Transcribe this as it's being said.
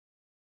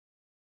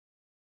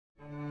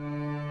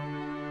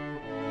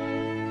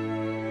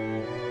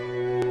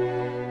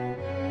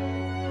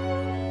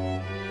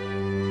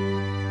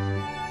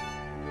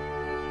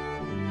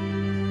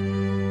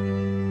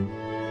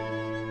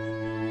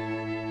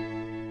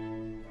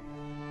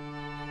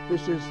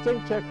This is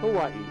ThinkTech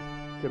Hawaii.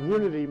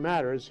 Community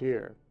matters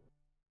here.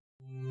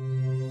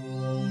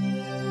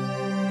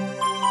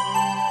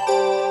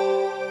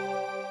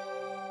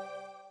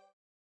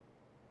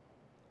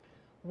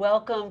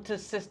 Welcome to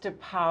Sister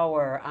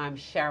Power. I'm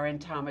Sharon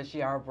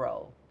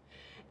Yarbrough.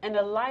 In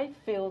a life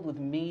filled with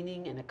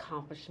meaning and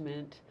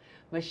accomplishment,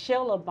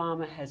 Michelle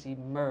Obama has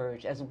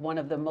emerged as one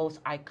of the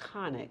most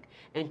iconic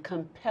and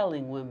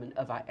compelling women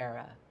of our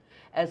era.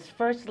 As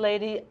First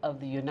Lady of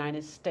the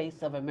United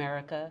States of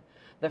America,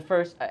 the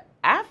first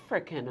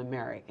African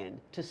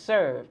American to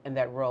serve in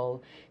that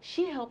role,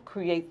 she helped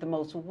create the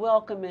most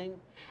welcoming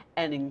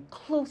and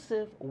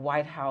inclusive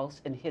White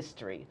House in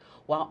history,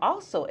 while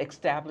also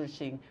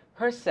establishing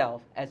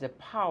herself as a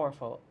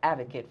powerful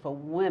advocate for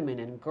women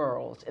and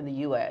girls in the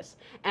U.S.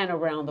 and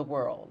around the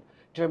world,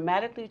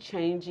 dramatically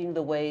changing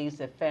the ways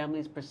that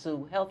families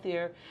pursue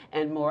healthier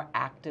and more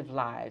active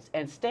lives,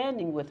 and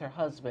standing with her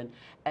husband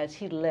as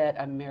he led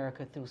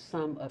America through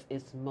some of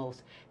its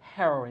most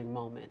harrowing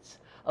moments.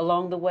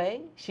 Along the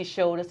way, she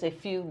showed us a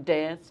few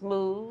dance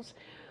moves,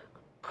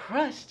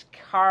 crushed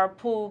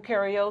carpool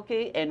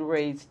karaoke, and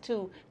raised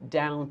two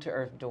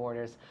down-to-earth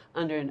daughters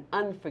under an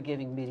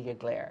unforgiving media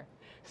glare.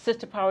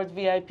 Sister Power's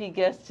VIP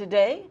guest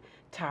today,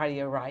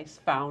 Tadia Rice,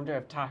 founder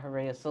of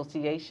Tahare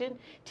Association,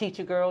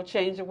 Teacher Girl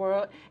Change the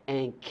World,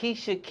 and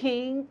Kecia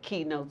King,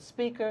 keynote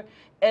speaker,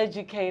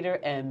 educator,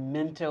 and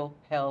mental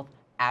health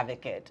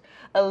advocate.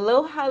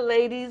 Aloha,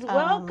 ladies.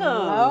 Welcome.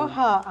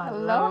 Aloha.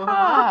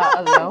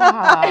 Aloha.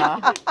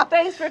 Aloha.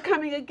 Thanks for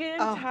coming again,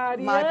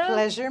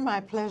 Tadia. My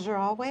pleasure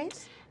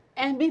always.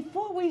 And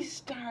before we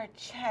start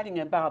chatting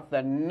about the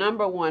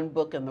 #1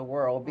 book in the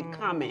world,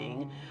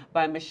 Becoming,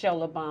 by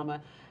Michelle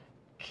Obama,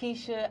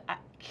 Kecia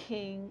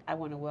King, I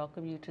want to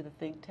welcome you to the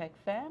ThinkTech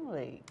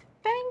family.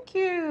 Thank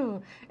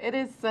you. It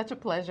is such a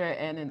pleasure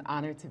and an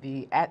honor to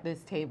be at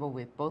this table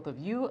with both of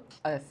you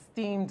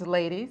esteemed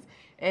ladies,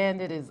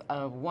 and it is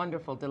a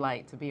wonderful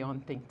delight to be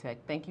on ThinkTech.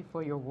 Thank you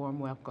for your warm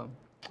welcome.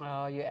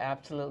 Oh, you're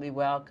absolutely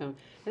welcome.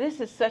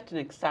 This is such an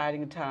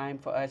exciting time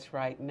for us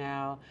right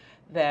now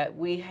that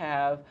we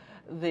have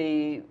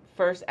the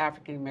first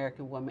African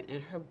American woman,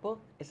 and her book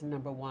is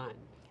 #1.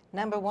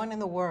 #1 in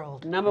the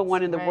world.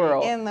 #1 in the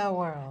world. In the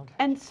world.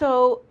 And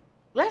so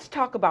let's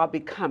talk about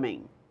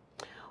becoming.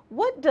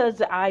 What does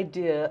the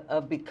idea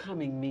of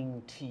becoming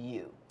mean to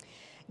you?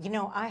 You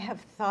know, I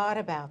have thought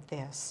about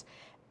this,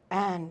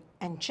 and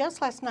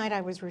just last night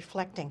I was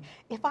reflecting.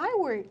 If I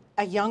were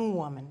a young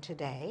woman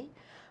today,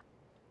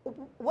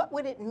 what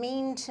would it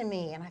mean to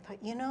me? And I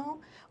thought, you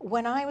know,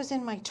 when I was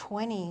in my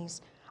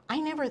 20s, I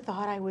never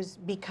thought I was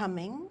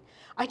becoming.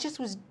 I just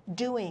was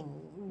doing,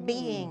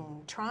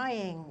 being,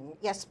 trying,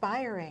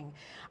 aspiring.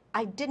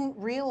 I didn't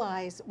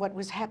realize what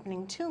was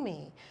happening to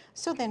me.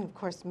 So then, of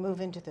course, move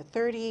into the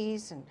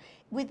 30s, and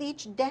with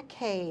each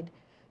decade,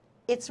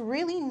 it's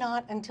really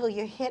not until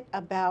you hit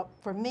about,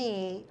 for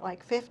me,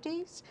 like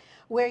 50s,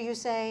 where you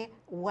say,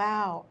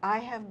 wow, I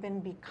have been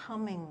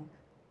becoming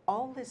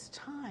all this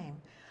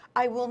time.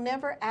 I will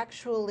never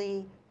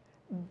actually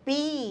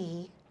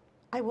be,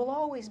 I will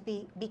always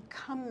be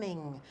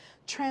becoming,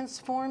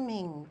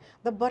 transforming,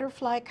 the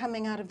butterfly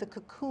coming out of the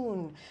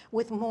cocoon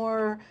with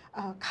more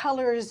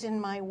colors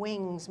in my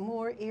wings,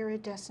 more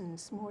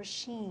iridescence, more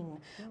sheen,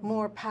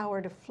 more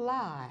power to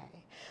fly.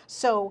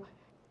 So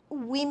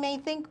we may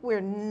think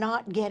we're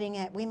not getting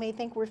it, we may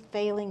think we're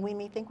failing, we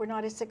may think we're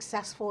not as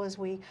successful as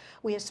we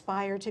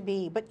aspire to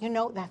be, but you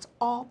know, that's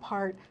all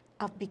part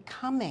of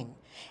becoming.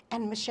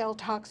 And Michelle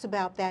talks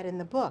about that in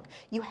the book.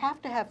 You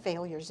have to have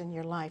failures in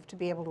your life to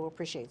be able to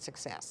appreciate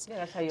success. Yeah,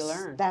 that's how you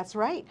learn. That's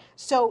right.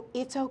 So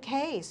it's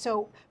okay.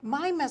 So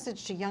my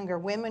message to younger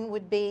women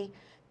would be,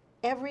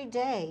 every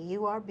day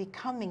you are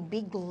becoming.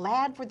 Be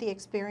glad for the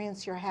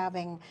experience you're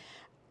having.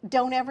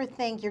 Don't ever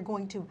think you're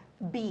going to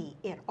be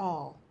it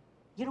all.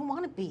 You don't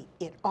want to be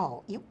it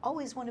all. You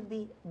always want to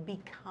be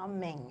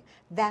becoming.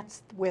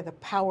 That's where the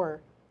power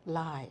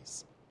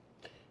lies.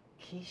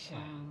 Kecia.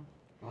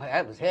 Well,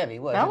 that was heavy,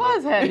 wasn't That it?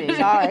 was heavy.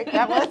 Sorry.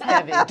 That was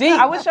heavy. Deep.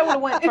 I wish I would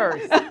have went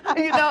first.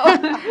 You know,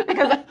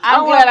 Because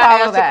I'm I'm glad I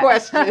asked that the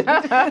question. You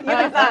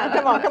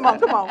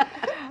decide. Come on.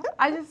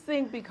 I just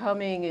think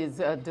becoming is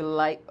a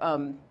delight,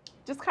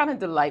 just kind of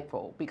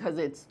delightful, because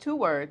it's 2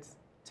 words,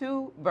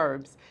 2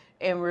 verbs,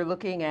 and we're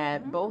looking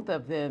at both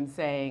of them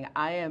saying,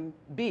 I am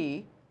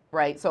be,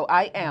 right? So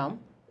I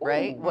am,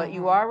 right? What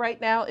you are right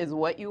now is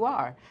what you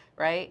are,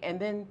 right? And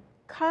then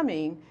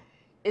coming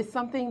is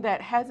something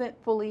that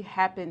hasn't fully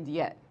happened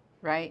yet,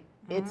 right?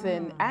 It's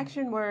an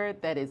action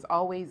word that is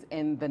always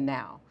in the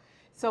now.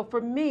 So for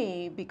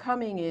me,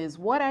 becoming is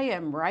what I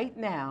am right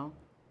now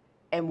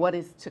and what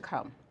is to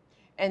come.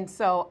 And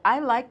so I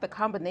like the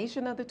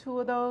combination of the 2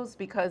 of those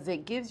because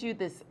it gives you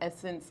this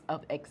essence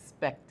of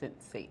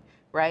expectancy,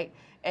 right?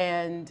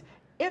 And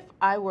if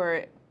I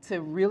were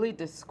to really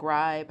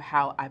describe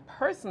how I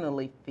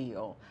personally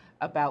feel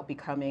about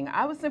becoming,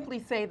 I would simply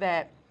say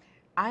that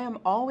I am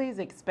always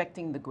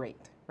expecting the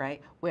great,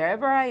 right?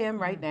 Wherever I am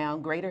right now,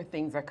 greater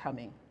things are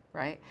coming,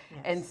 right?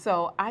 Yes. And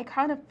so I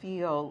kind of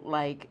feel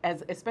like,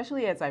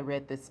 especially as I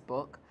read this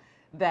book,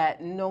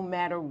 that no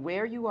matter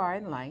where you are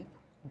in life,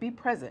 be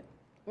present.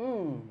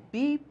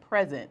 Be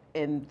present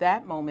in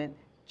that moment,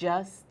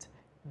 just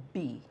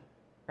be,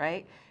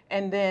 right?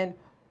 And then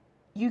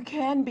you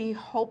can be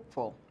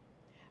hopeful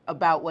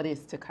about what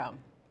is to come.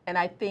 And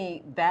I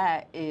think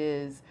that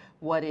is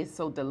what is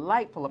so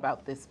delightful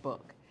about this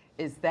book,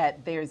 is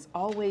that there's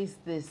always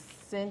this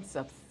sense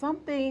of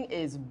something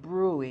is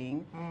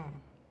brewing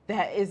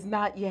that is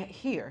not yet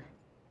here,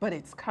 but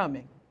it's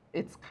coming.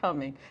 It's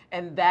coming.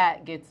 And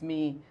that gets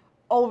me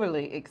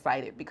overly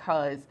excited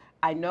because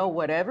I know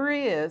whatever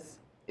it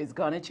is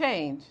going to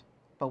change,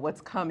 but what's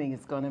coming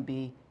is going to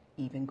be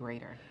even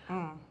greater.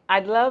 I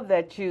love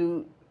that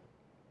you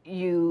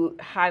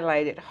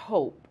highlighted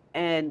hope.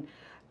 And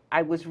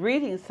I was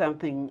reading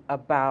something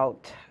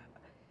about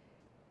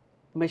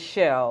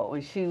Michelle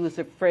when she was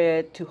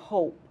afraid to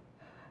hope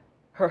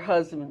her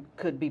husband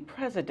could be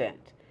president.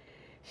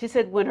 She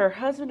said when her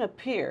husband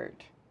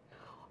appeared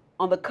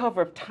on the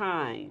cover of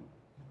Time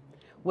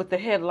with the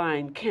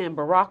headline, "Can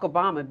Barack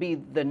Obama be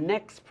the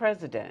next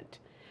president?"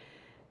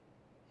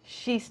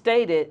 she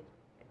stated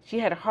she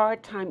had a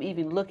hard time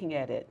even looking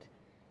at it.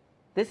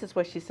 This is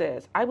what she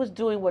says: "I was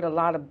doing what a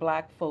lot of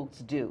black folks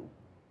do.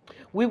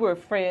 We were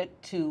afraid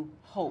to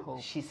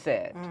hope," she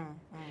said.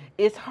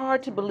 "It's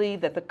hard to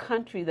believe that the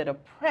country that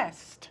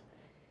oppressed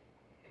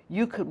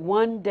you could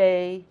one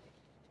day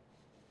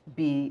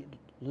be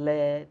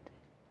led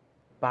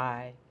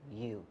by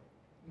you."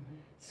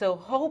 So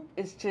hope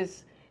is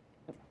just,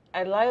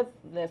 I love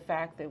the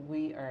fact that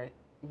we are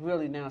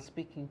really now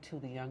speaking to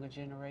the younger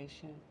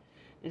generation.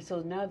 And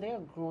so now they're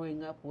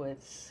growing up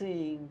with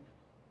seeing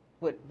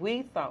what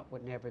we thought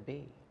would never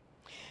be.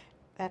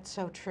 That's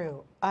so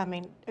true. I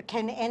mean,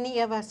 can any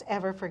of us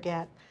ever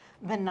forget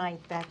the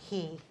night that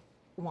he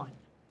won?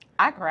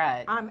 I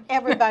cried.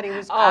 Everybody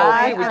was Oh,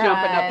 crying. we were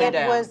jumping up and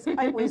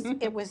down.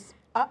 It was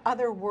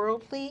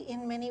otherworldly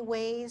in many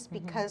ways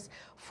because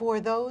for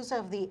those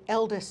of the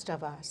eldest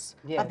of us,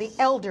 of the Yes.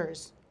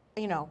 elders,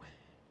 you know,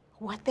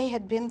 what they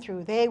had been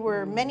through, they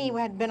were, many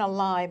had been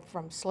alive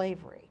from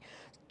slavery,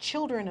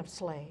 children of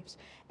slaves.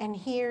 And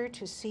here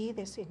to see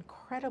this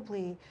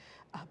incredibly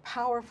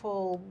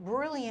powerful,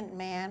 brilliant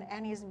man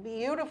and his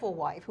beautiful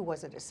wife, who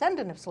was a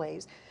descendant of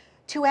slaves,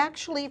 to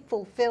actually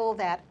fulfill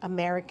that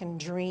American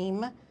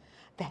dream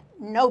that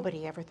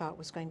nobody ever thought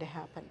was going to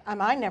happen.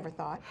 I never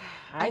thought.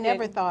 I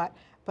never thought,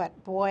 but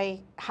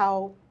boy,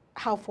 how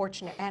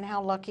fortunate and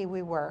how lucky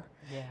we were.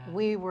 Yeah.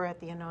 We were at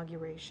the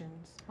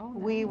inaugurations. Oh,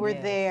 We were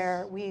Yes.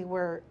 there. We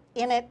were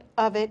in it,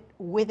 of it,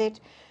 with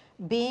it,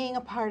 being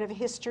a part of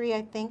history,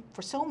 I think,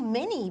 for so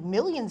many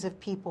millions of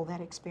people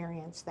that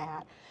experienced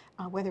that,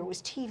 whether it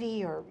was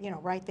TV or, you know,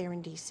 right there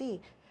in DC,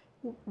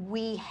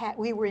 we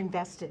were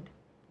invested.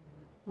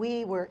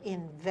 We were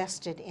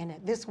invested in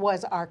it. This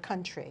was our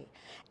country.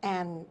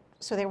 And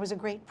so there was a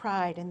great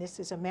pride, and this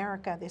is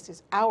America, this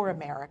is our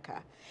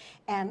America.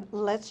 And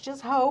let's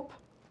just hope,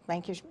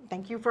 thank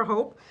you for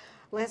hope,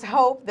 let's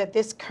hope that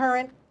this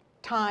current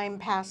time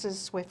passes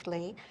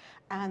swiftly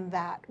and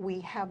that we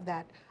have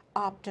that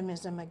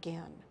optimism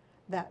again,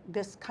 that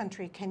this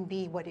country can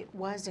be what it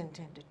was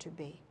intended to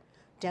be,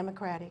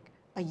 democratic,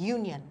 a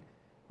union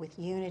with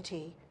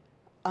unity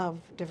of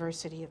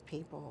diversity of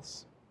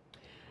peoples.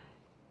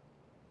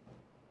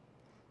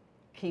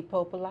 Keep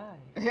hope alive.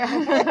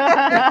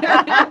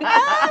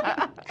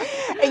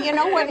 And you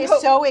know what is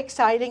so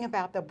exciting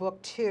about the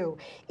book too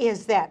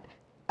is that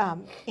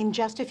in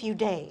just a few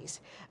days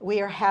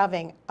we are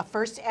having a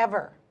first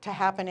ever to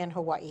happen in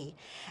Hawaii,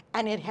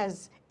 and it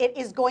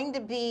is going to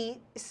be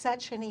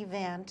such an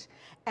event,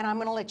 and I'm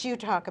going to let you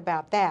talk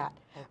about that.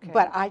 Okay.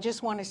 But I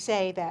just want to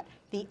say that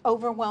the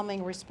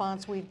overwhelming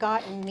response we've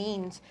gotten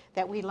means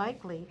that we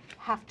likely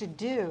have to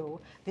do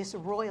this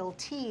royal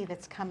tea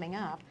that's coming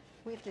up.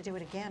 We have to do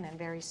it again and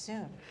very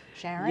soon.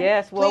 Sharon?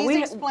 Yes, well,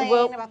 please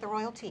explain about the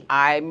royal tea.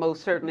 I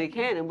most certainly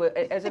can. And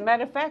as a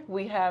matter of fact,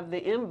 we have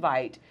the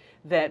invite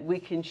that we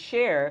can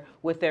share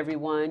with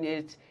everyone.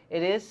 It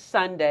is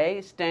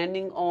Sunday,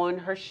 Standing on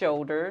Her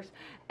Shoulders.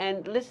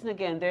 And listen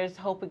again, there's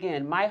hope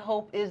again. My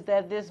hope is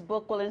that this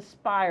book will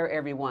inspire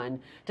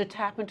everyone to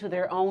tap into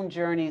their own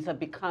journeys of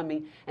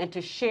becoming and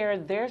to share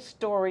their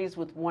stories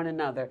with one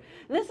another.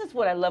 And this is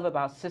what I love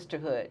about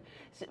sisterhood.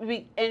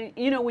 And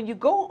you know, when you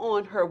go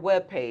on her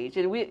webpage,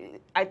 and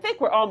I think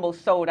we're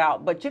almost sold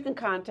out, but you can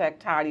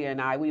contact Tadia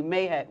and I. We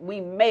may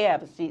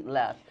have a seat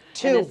left.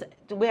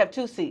 We have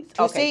 2 seats.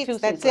 Two seats,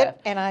 that's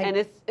left. it. And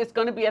it's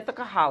going to be at the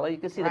Kahala. You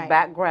can see the Right.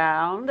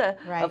 background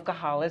Right. of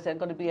Kahala. It's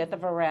going to be at the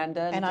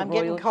veranda. And it's I'm a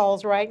getting royal-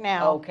 calls right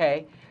now.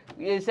 Okay.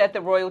 It's at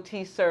the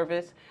royalty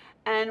service.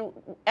 And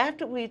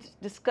after we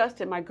discussed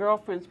it, my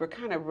girlfriends were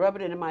kind of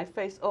rubbing it in my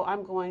face. Oh,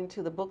 I'm going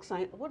to the book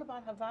signing. What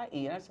about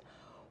Hawaii? And I said,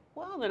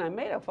 well, then I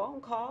made a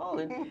phone call,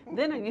 and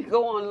then you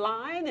go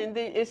online, and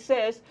then it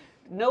says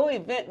no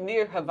event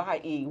near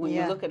Hawaii when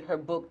you look at her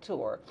book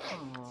tour.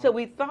 So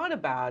we thought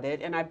about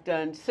it, and I've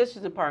done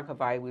Sisters in Park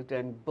Hawaii. We've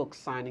done book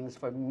signings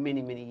for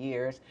many, many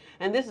years,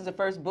 and this is the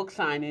first book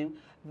signing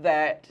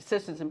that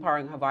Sisters in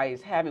Park Hawaii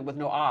is having with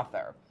no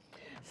author.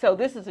 So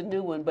this is a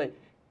new one, but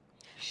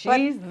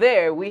She's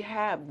there. We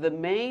have the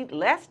main,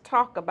 let's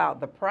talk about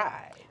the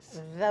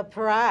prize. The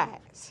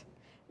prize,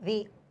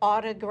 the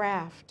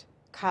autographed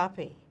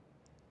copy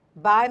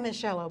by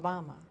Michelle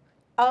Obama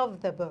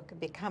of the book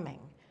Becoming.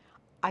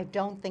 I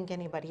don't think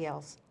anybody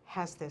else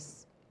has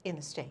this in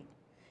the state,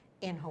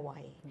 in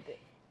Hawaii.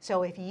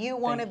 So if you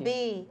want to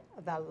be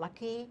the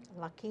lucky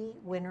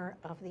winner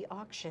of the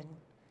auction,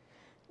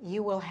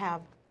 you will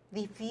have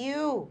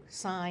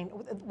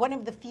one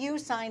of the few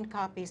signed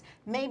copies,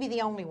 maybe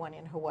the only one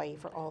in Hawaii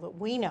for all that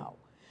we know.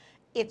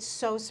 It's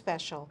so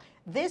special.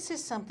 This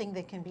is something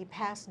that can be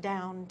passed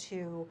down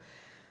to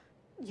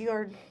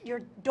your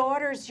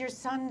daughters, your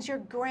sons, your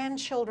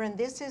grandchildren.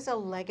 This is a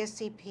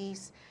legacy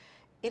piece.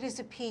 It is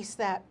a piece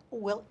that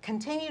will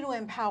continue to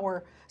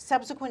empower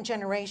subsequent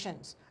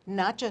generations,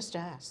 not just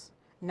us,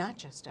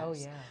 Oh,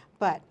 yeah.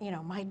 but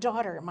my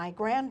daughter, my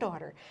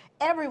granddaughter.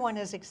 Everyone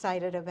is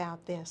excited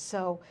about this.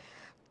 So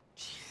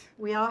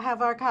we all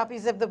have our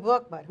copies of the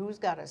book, but who's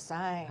got a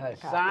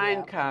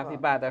signed copy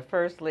by the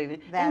First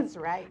Lady? That's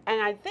right.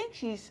 And I think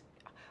she's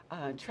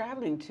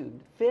traveling to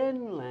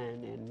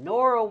Finland and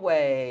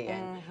Norway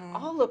and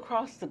all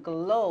across the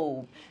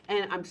globe.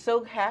 And I'm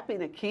so happy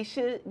that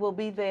Kecia will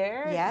be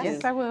there.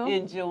 Yes, I will.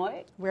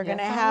 Enjoy. We're going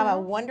to have a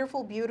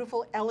wonderful,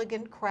 beautiful,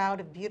 elegant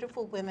crowd of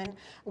beautiful women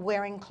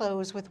wearing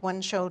clothes with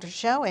one shoulder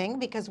showing,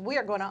 because we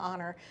are going to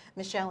honor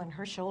Michelle and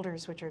her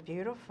shoulders, which are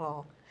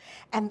beautiful.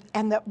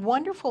 And the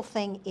wonderful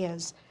thing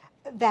is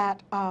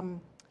that,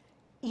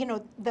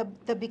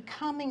 the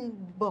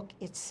Becoming book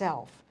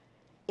itself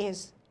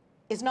is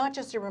not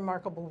just a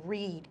remarkable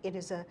read. It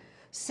is a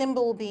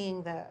symbol,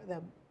 being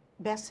the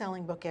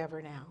best-selling book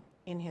ever now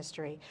in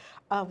history,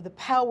 of the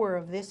power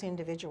of this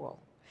individual.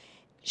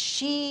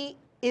 She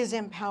is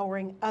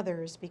empowering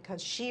others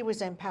because she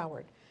was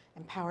empowered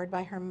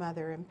by her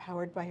mother,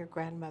 empowered by her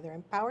grandmother,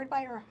 empowered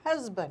by her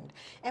husband,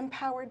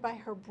 empowered by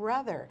her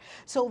brother.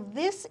 So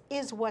this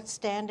is what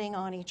standing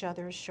on each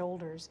other's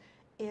shoulders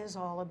is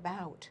all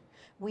about.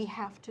 We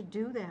have to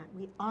do that.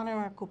 We honor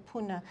our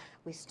kupuna.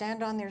 We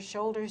stand on their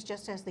shoulders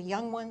just as the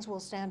young ones will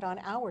stand on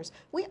ours.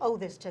 We owe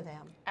this to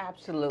them.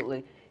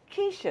 Absolutely.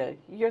 Kecia,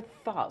 your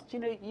thoughts.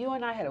 You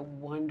and I had a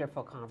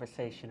wonderful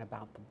conversation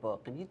about the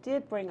book, and you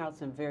did bring out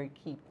some very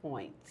key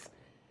points.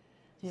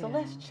 So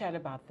let's chat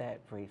about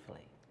that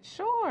briefly.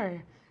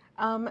 Sure.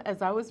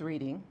 As I was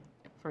reading,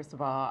 first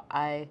of all,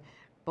 I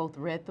both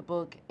read the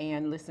book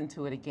and listened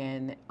to it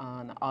again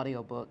on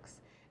audiobooks,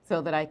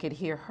 so that I could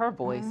hear her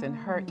voice and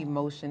her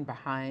emotion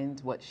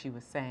behind what she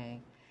was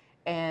saying.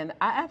 And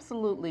I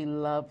absolutely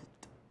loved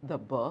the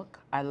book.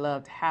 I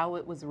loved how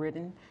it was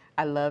written.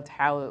 I loved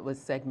how it was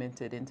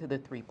segmented into the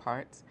 3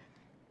 parts.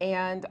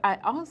 And I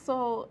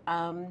also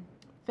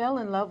fell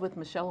in love with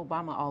Michelle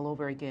Obama all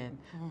over again,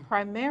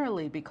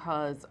 primarily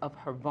because of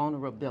her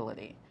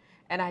vulnerability.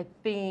 And I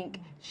think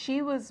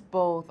she was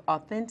both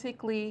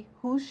authentically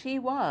who she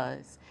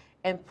was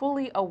and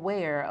fully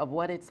aware of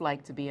what it's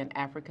like to be an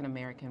African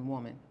American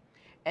woman.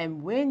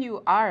 And when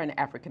you are an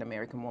African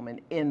American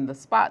woman in the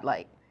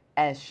spotlight,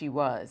 as she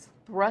was,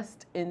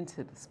 thrust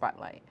into the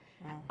spotlight,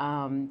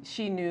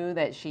 she knew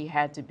that she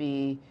had to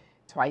be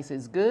twice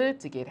as good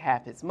to get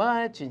half as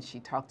much, and she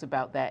talked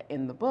about that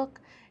in the book.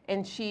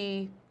 And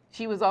she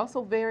was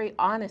also very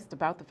honest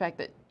about the fact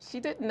that she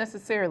didn't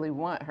necessarily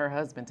want her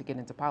husband to get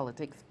into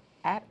politics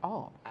at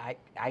all.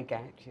 I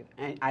got you.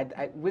 And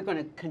we're going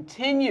to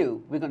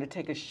continue. We're going to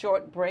take a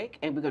short break,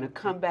 and we're going to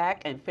come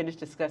back and finish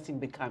discussing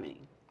Becoming.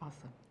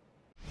 Awesome.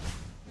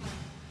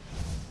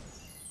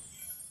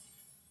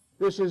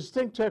 This is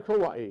ThinkTech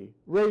Hawaii,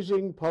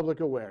 raising public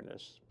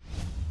awareness.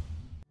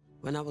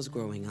 When I was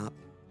growing up,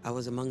 I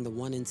was among the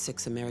 1 in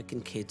 6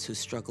 American kids who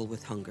struggle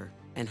with hunger.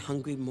 And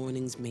hungry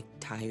mornings make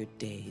tired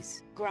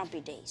days. Grumpy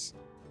days.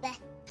 That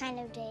kind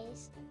of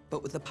days.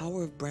 But with the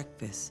power of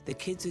breakfast, the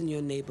kids in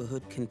your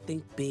neighborhood can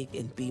think big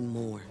and be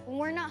more. When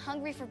we're not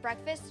hungry for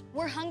breakfast,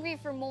 we're hungry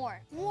for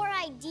more. More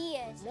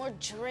ideas. More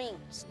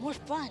dreams. More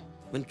fun.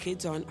 When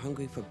kids aren't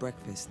hungry for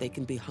breakfast, they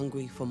can be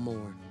hungry for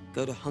more.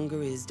 Go to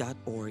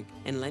hungeris.org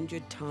and lend your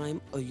time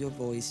or your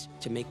voice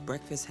to make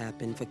breakfast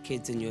happen for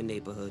kids in your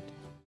neighborhood.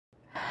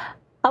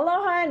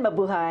 Aloha and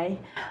mabuhay.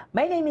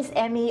 My name is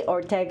Emmy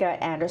Ortega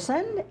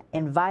Anderson,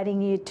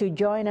 inviting you to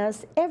join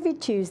us every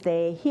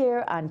Tuesday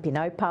here on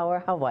Pinoy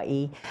Power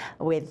Hawaii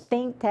with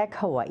ThinkTech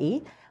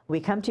Hawaii. We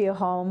come to your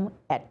home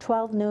at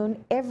 12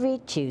 noon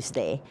every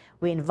Tuesday.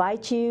 We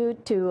invite you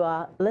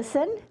to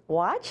listen,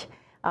 watch,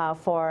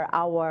 for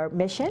our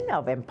mission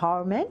of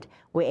empowerment.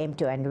 We aim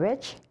to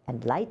enrich,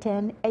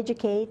 enlighten,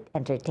 educate,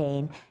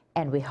 entertain,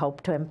 and we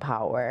hope to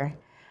empower.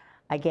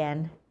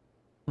 Again,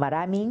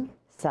 maraming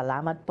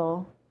salamat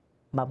po,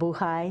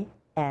 mabuhay,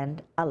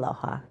 and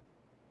aloha.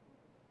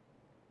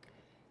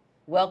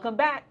 Welcome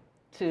back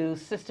to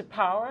Sister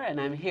Power,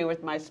 and I'm here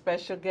with my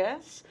special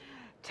guests,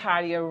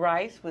 Tadia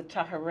Rice with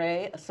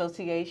Tahare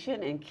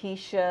Association, and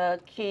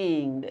Kecia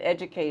King, the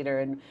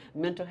educator and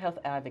mental health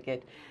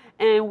advocate.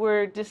 And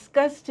we're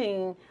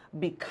discussing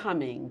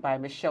Becoming by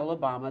Michelle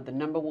Obama, the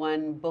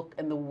 #1 book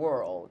in the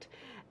world.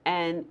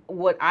 And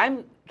what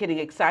I'm getting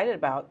excited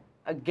about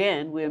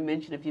again, we'll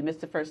mention, if you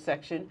missed the first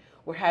section,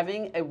 we're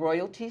having a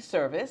royalty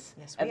service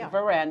at the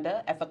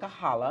veranda at the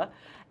Kahala,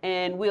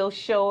 and we'll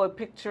show a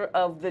picture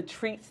of the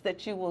treats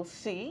that you will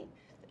see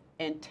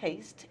and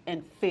taste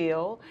and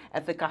feel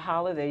at the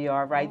Kahala. There you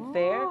are right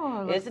there.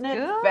 Isn't it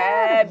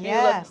fabulous?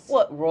 Yes.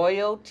 What,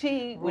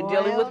 royalty? We're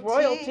dealing with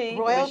royalty.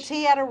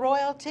 Royalty at a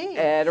royalty.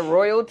 At a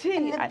royalty.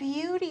 And the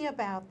beauty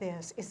about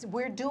this is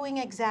we're doing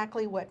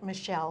exactly what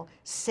Michelle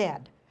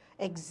said.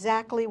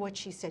 Exactly what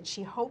she said.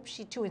 She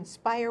hopes to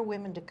inspire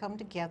women to come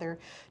together,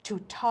 to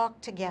talk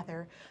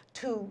together,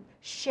 to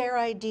share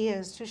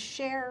ideas, to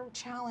share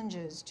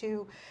challenges,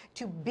 to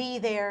be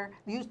there.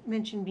 You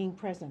mentioned being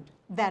present.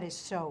 That is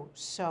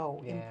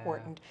so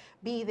important.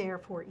 Be there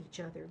for each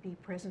other. Be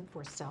present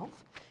for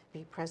self.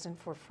 Be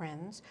present for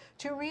friends.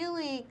 To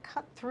really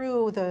cut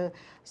through the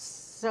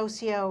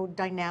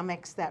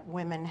socio-dynamics that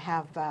women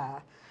have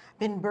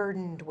been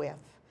burdened with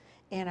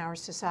in our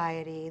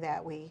society,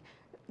 that we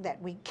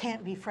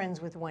can't be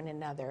friends with one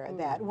another,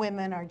 that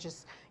women are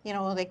just,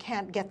 they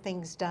can't get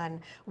things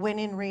done, when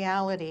in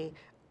reality,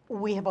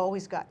 we have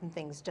always gotten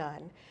things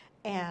done.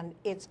 And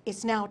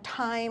it's now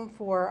time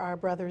for our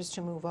brothers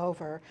to move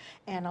over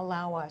and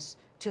allow us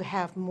to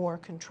have more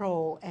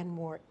control and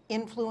more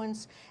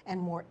influence and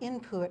more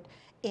input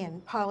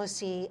in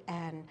policy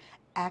and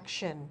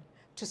action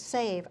to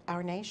save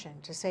our nation,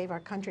 to save our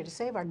country, to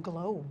save our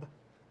globe.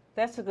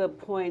 That's a good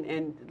point.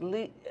 And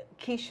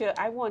Kecia,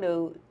 I want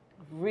to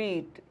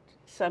read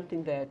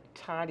something that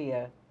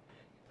Tadia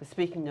was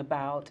speaking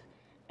about,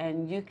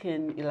 and you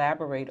can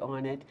elaborate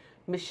on it.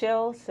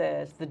 Michelle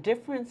says the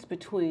difference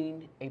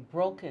between a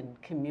broken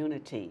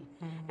community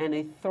and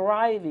a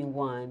thriving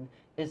one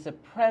is the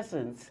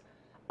presence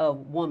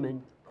of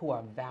women who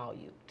are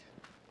valued.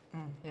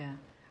 Yeah,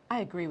 I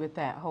agree with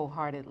that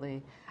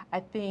wholeheartedly. I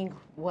think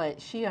what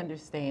she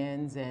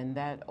understands and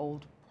that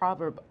old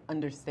proverb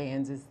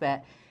understands is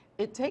that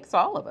it takes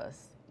all of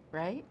us,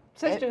 right?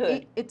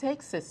 Sisterhood. It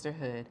takes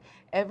sisterhood.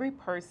 Every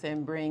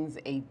person brings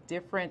a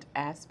different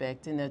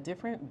aspect and a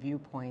different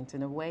viewpoint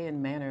and a way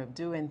and manner of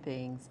doing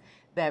things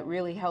that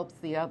really helps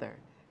the other.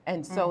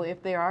 And so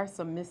if there are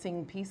some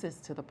missing pieces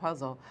to the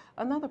puzzle,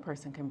 another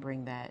person can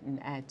bring that and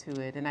add to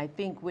it. And I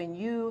think when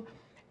you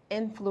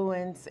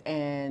influence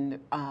and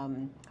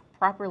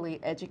properly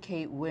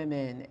educate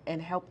women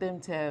and help them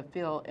to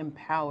feel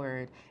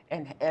empowered,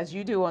 and as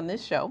you do on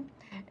this show,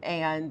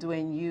 and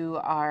when you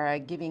are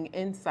giving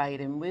insight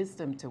and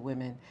wisdom to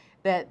women,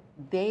 that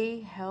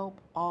they help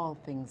all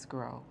things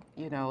grow.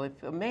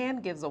 If a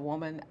man gives a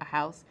woman a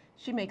house,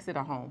 she makes it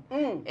a home.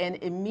 And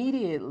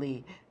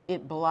immediately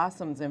it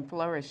blossoms and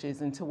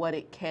flourishes into what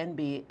it can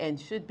be and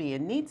should be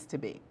and needs to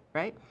be,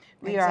 right?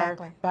 We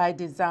are, by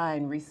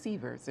design,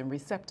 receivers and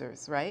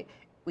receptors, right?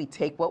 We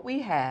take what we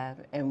have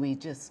and we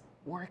just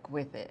work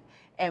with it.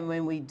 And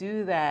when we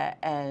do that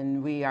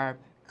and we are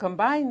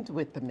combined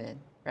with the men,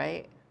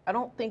 right? I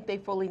don't think they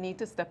fully need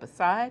to step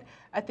aside.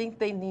 I think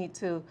they need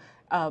to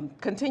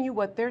continue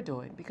what they're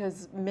doing,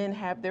 because men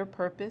have their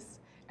purpose,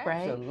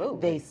 right? Absolutely.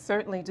 They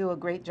certainly do a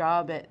great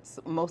job at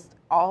most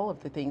all of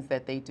the things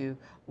that they do.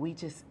 We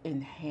just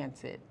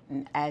enhance it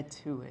and add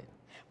to it.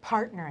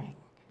 Partnering.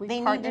 They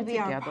need to be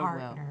our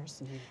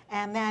partners,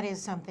 and that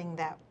is something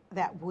that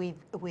we've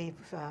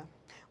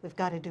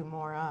got to do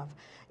more of.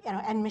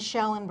 And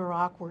Michelle and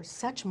Barack were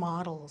such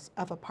models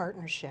of a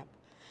partnership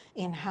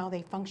in how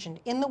they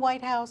functioned in the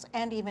White House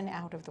and even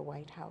out of the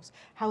White House,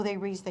 how they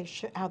raised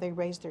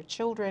their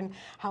children,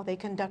 how they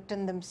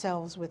conducted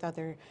themselves with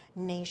other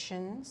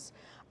nations.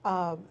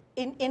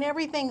 In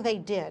everything they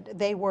did,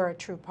 they were a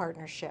true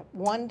partnership.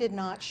 One did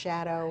not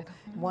shadow,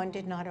 one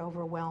did not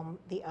overwhelm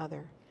the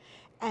other.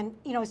 And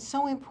it's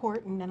so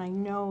important, and I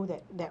know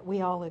that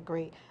we all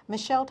agree.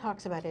 Michelle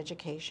talks about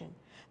education,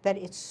 that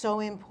it's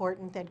so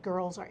important that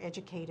girls are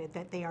educated,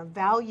 that they are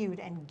valued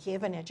and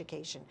given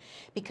education.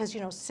 Because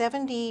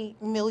 70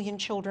 million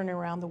children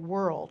around the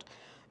world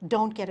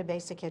don't get a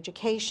basic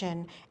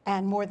education,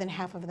 and more than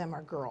half of them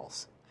are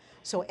girls.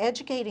 So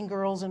educating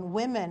girls and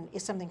women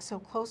is something so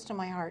close to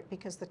my heart,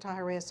 because the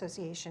Tahirih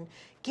Association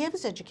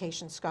gives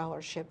education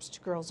scholarships to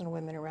girls and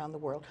women around the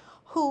world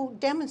who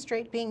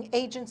demonstrate being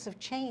agents of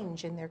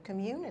change in their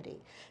community.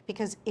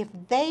 Because if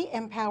they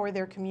empower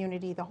their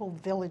community, the whole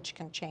village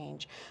can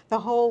change, the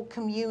whole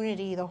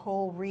community, the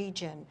whole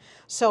region.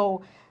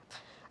 So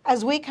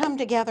as we come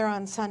together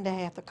on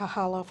Sunday at the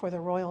Kahala for the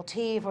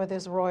royalty, for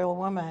this royal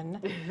woman,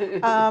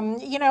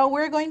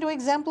 we're going to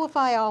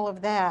exemplify all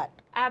of that.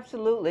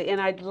 Absolutely. And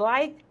I'd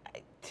like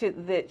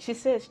that she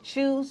says,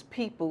 choose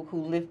people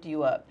who lift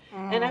you up.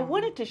 And I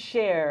wanted to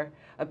share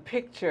a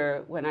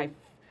picture when I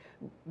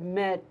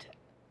met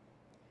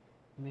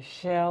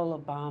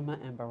Michelle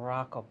Obama and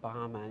Barack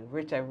Obama,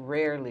 which I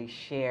rarely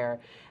share.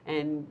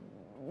 And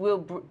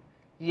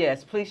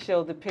yes, please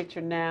show the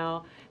picture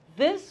now.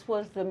 This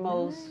was the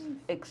most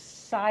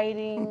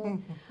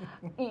exciting.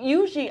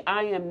 Usually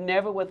I am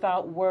never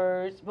without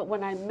words, but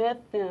when I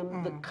met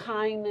them, the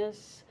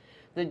kindness,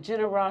 the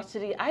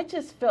generosity, I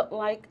just felt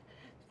like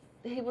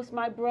he was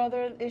my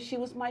brother and she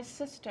was my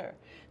sister.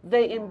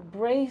 They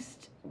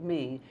embraced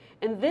me.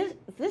 And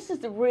this is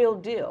the real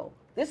deal.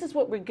 This is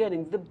what we're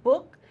getting. The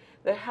book,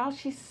 how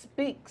she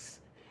speaks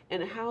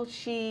and how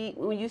she,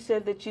 when you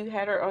said that you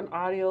had her on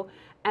audio,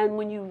 and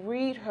when you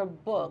read her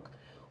book,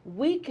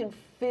 we can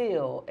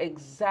feel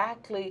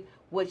exactly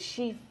what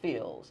she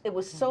feels. It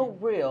was so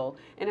real.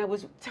 And I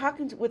was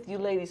talking with you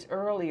ladies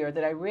earlier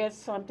that I read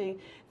something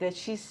that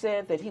she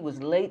said that he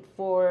was late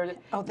for.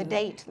 Oh, the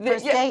date,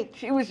 first date.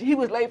 He was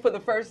late for the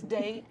first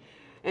date.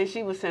 And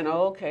she was saying,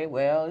 oh, okay,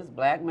 well, this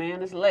black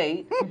man is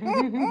late.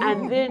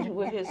 And then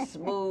with his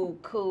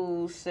smooth,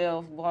 cool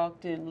self,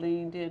 walked in,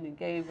 leaned in, and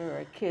gave her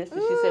a kiss.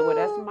 And she said, well,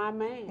 that's my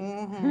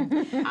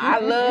man. I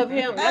love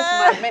him.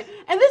 That's my man.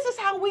 And this is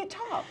how we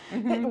talk.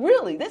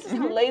 Really, this is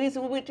how ladies,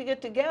 when we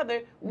get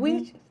together,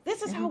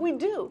 this is how we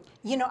do.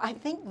 You know, I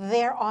think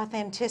their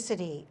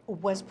authenticity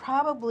was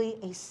probably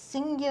a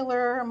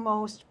singular,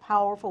 most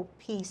powerful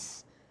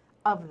piece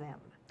of them.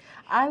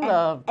 I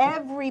love.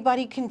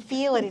 Everybody can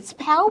feel it. It's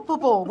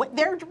palpable.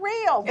 They're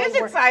real. It's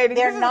exciting.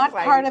 They're not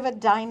part of a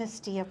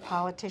dynasty of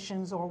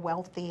politicians or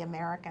wealthy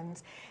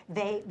Americans.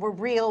 They were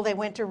real. They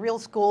went to real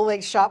school. They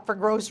shopped for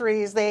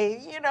groceries.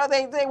 They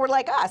were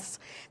like us.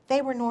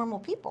 They were normal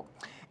people.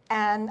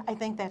 And I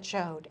think that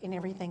showed in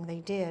everything they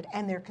did,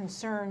 and their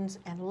concerns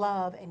and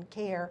love and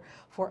care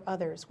for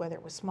others, whether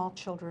it was small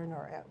children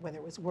or whether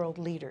it was world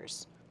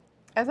leaders.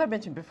 As I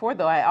mentioned before,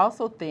 though, I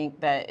also think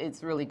that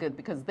it's really good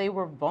because they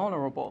were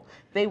vulnerable.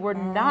 They were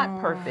not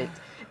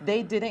perfect.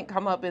 They didn't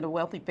come up in a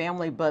wealthy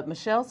family, but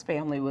Michelle's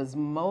family was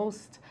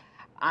most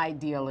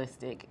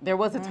idealistic. There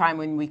was a time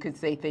when we could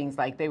say things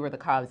like they were the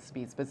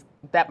Cosbys, but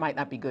that might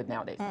not be good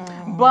nowadays.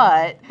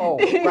 But,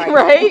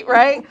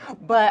 right?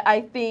 But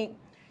I think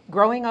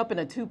growing up in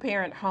a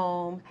two-parent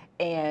home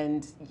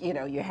and, you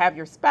know, you have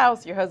your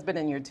spouse, your husband,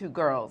 and your two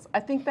girls.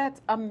 I think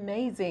that's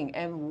amazing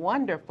and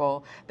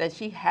wonderful that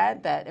she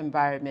had that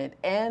environment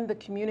and the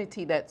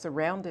community that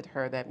surrounded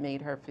her that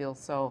made her feel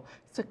so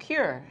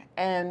secure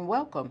and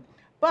welcome.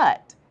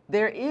 But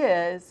there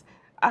is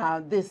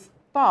this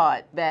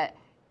thought that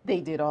they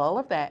did all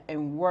of that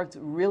and worked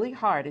really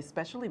hard,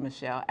 especially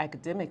Michelle,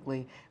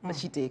 academically, but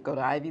she did go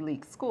to Ivy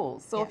League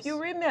schools. So if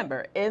you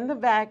remember, in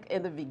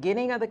the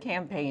beginning of the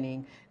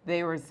campaigning,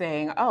 they were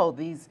saying, oh,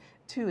 these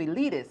two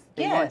elitists,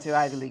 they went to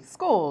Ivy League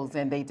schools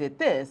and they did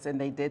this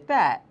and they did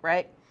that,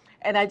 right?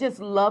 And I just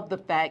love the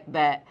fact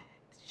that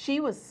she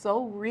was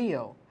so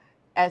real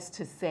as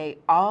to say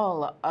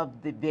all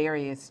of the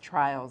various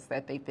trials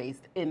that they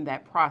faced in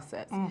that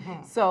process.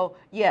 So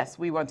yes,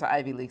 we went to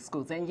Ivy League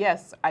schools, and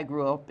yes, I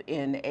grew up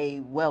in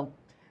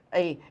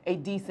a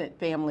decent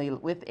family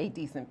with a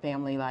decent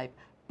family life,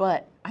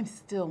 but I'm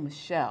still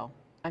Michelle.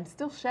 I'm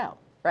still Shell,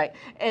 right?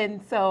 And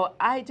so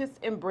I just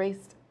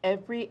embraced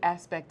every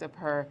aspect of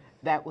her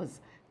that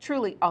was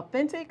truly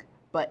authentic,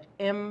 but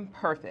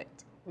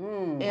imperfect.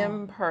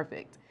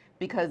 Imperfect,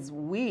 because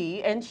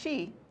we, and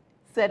she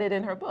said it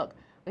in her book,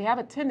 we have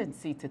a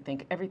tendency to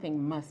think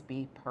everything must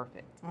be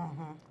perfect.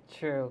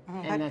 True.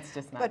 And that's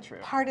just not true.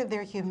 But part of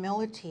their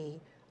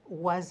humility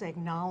was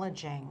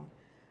acknowledging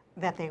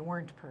that they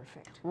weren't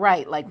perfect.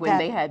 Right, like when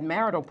they had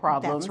marital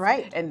problems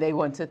and they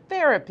went to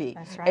therapy.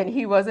 That's right. And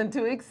he wasn't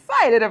too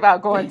excited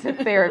about going to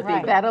therapy.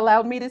 Right. That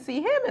allowed me to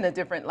see him in a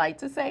different light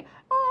to say,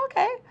 oh,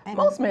 okay,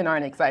 most men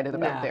aren't excited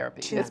about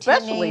therapy,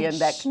 especially in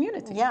that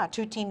community. Yeah,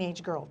 two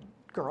teenage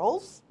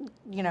girls,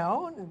 you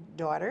know,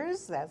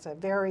 daughters. That's a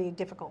very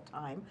difficult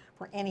time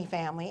for any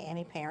family,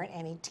 any parent,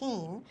 any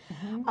teen.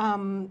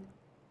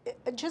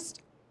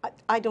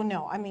 I don't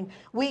know. I mean,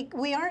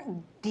 we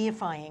aren't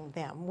deifying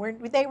them.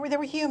 They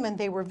were human.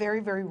 They were very,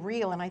 very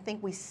real, and I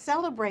think we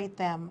celebrate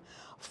them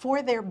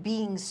for their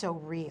being so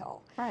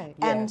real. Right.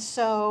 And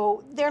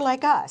so they're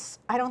like us.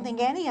 I don't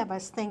think any of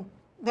us think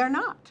they're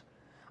not.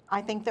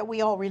 I think that we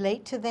all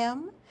relate to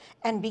them,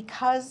 and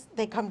because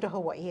they come to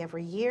Hawaii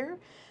every year,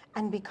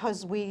 and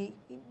because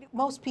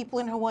most people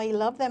in Hawaii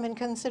love them and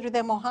consider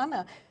them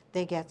ohana,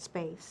 they get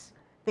space,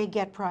 they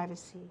get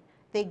privacy,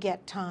 they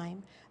get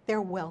time,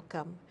 they're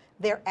welcome.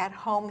 They're at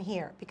home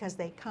here because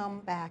they come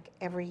back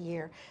every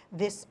year.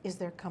 This is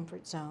their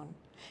comfort zone.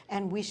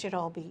 And we should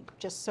all be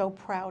just so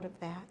proud of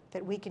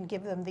that we can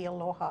give them the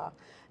aloha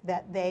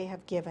that they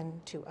have given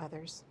to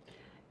others.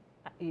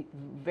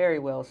 Very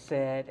well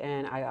said.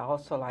 And I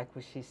also like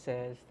what she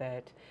says,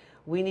 that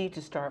we need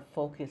to start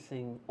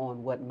focusing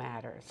on what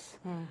matters,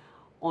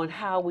 on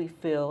how we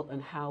feel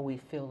and how we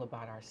feel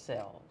about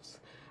ourselves.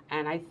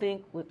 And I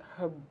think what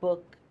her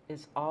book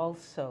is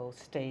also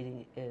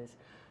stating is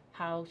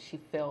how she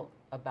felt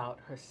about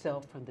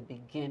herself from the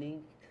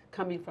beginning,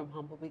 coming from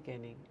humble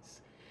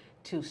beginnings,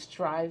 to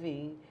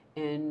striving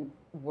and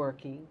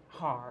working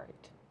hard,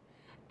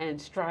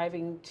 and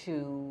striving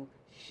to,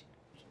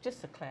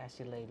 just a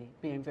classy lady,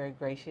 being very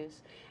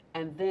gracious,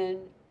 and then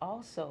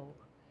also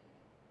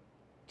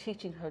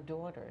teaching her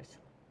daughters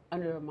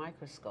under a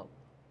microscope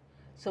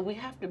So we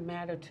have to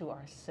matter to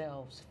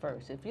ourselves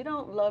first. If you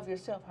don't love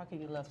yourself, how can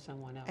you love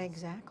someone else?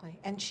 Exactly.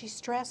 And she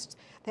stressed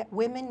that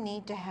women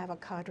need to have a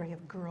cadre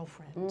of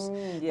girlfriends.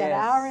 That Yes.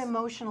 our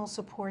emotional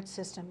support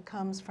system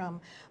comes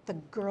from the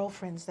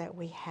girlfriends that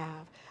we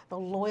have, the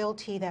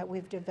loyalty that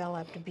we've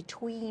developed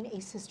between a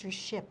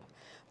sistership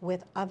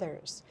with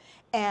others.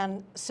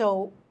 And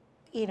so,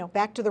 you know,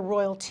 back to the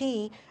royal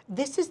tea,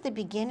 this is the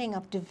beginning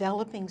of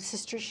developing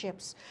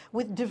sisterships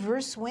with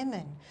diverse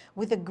women,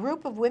 with a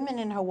group of women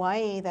in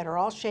Hawaii that are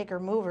all shaker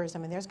movers. I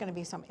mean, there's going to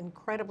be some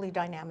incredibly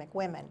dynamic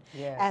women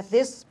Yes. at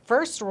this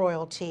first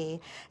royal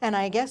tea, and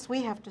I guess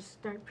we have to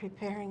start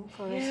preparing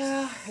for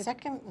a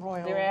second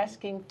royal. They're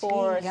asking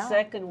for tea, a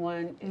second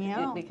one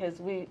Yeah. because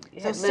we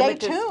So have stay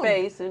limited tuned.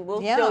 space, and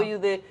we'll Yeah. show you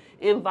the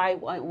invite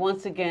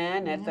once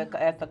again at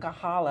the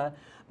Kahala.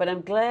 But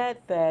I'm glad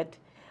that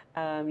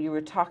you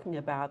were talking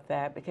about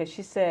that, because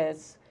she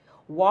says,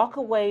 walk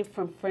away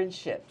from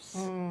friendships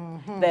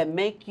that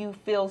make you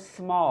feel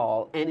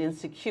small and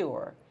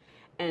insecure,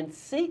 and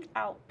seek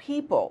out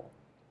people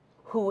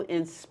who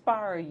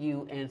inspire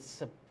you and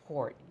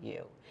support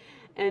you.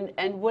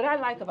 And what I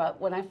like about,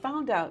 when I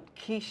found out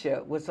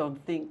Kecia was on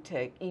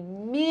ThinkTech,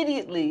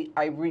 immediately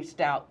I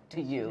reached out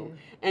to you,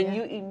 and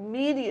you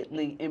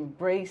immediately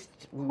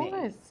embraced me. Of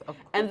course.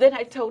 And then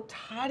I told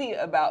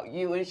Tadia about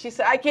you, and she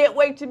said, I can't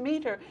wait to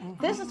meet her.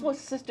 This is what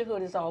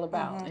sisterhood is all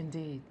about.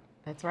 Indeed.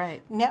 That's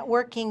right.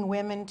 Networking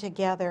women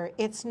together,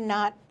 it's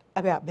not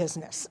about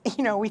business.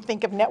 You know, we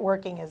think of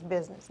networking as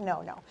business.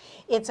 No, no.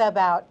 It's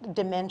about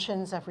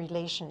dimensions of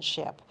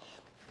relationship.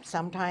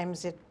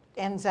 Sometimes it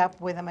ends up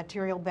with a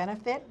material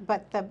benefit,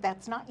 but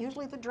that's not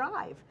usually the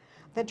drive.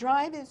 The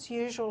drive is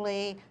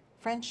usually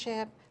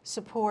friendship,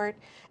 support.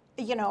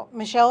 You know,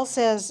 Michelle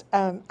says,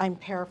 I'm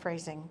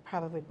paraphrasing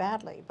probably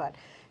badly, but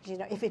you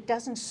know, if it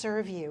doesn't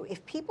serve you,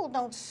 if people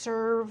don't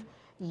serve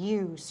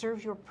you,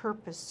 serve your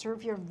purpose,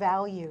 serve your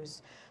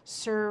values,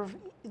 serve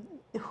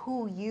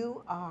who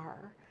you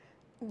are,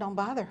 don't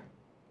bother.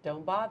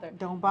 Don't bother.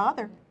 Don't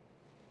bother.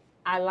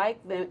 I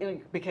like them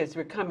because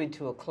we're coming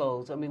to a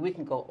close. I mean, we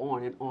can go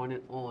on and on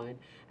and on.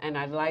 And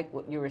I like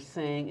what you were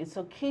saying. And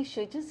so,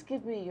 Kecia, just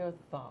give me your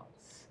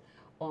thoughts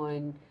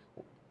on,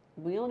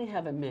 we only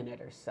have a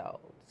minute or so.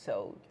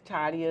 So,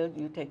 Tadia,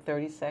 you take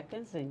 30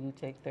 seconds, and you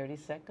take 30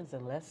 seconds,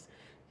 and let's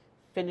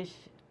finish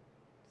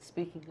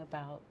speaking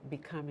about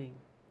becoming.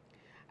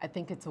 I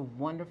think it's a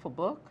wonderful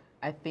book.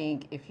 I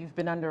think if you've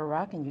been under a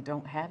rock and you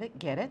don't have it,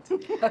 get it.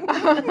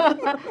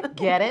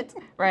 Get it,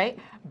 right?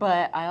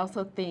 But I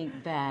also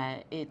think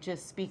that it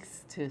just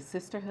speaks to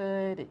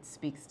sisterhood, it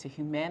speaks to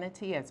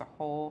humanity as a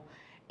whole,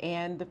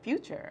 and the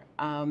future.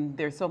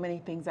 There's so many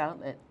things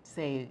out that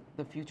say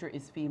the future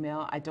is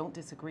female. I don't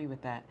disagree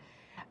with that.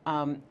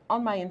 On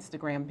my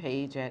Instagram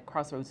page at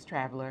Crossroads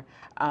Traveler,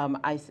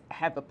 I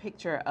have a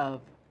picture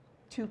of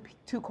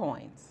two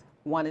coins.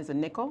 One is a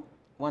nickel,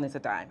 one is a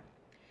dime.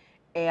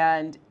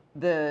 And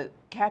the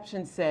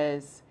caption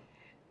says,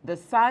 the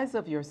size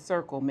of your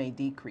circle may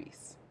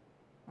decrease,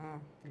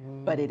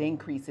 but it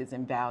increases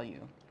in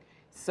value.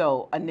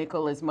 So a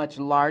nickel is much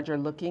larger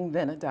looking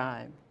than a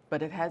dime,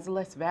 but it has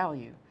less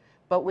value.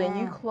 But when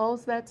you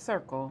close that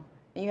circle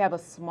and you have a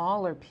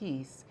smaller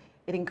piece,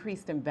 it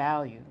increased in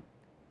value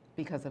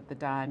because of the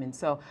dime. And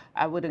so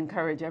I would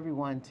encourage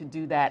everyone to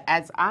do that,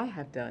 as I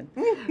have done.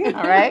 All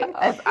right?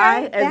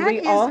 As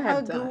we all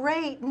have done. That is a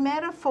great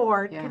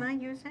metaphor. Yeah. Can I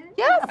use it?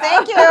 Yes.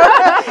 Thank you.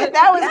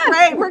 That was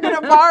great. We're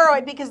going to borrow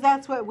it because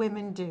that's what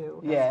women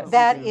do. Yes.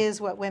 That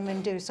is what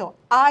women do. So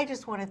I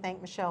just want to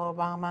thank Michelle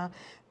Obama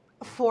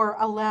for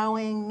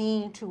allowing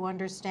me to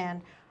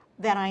understand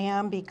that I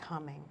am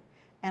becoming,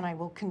 and I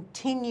will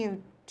continue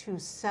to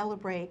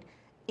celebrate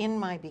in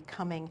my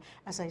becoming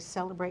as I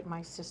celebrate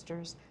my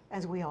sisters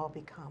as we all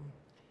become.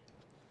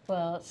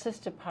 Well,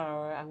 Sister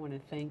Power, I want to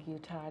thank you,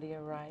 Tadia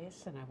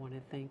Rice, and I want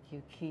to thank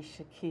you,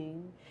 Kecia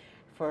King,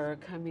 for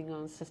coming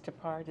on Sister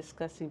Power,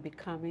 discussing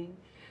becoming.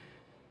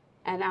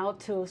 And out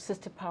to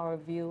Sister Power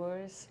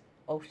viewers,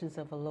 oceans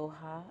of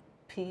aloha,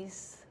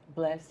 peace,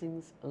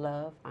 blessings,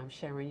 love. I'm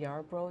Sharon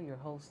Yarbrough, your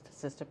host,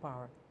 Sister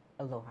Power.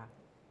 Aloha.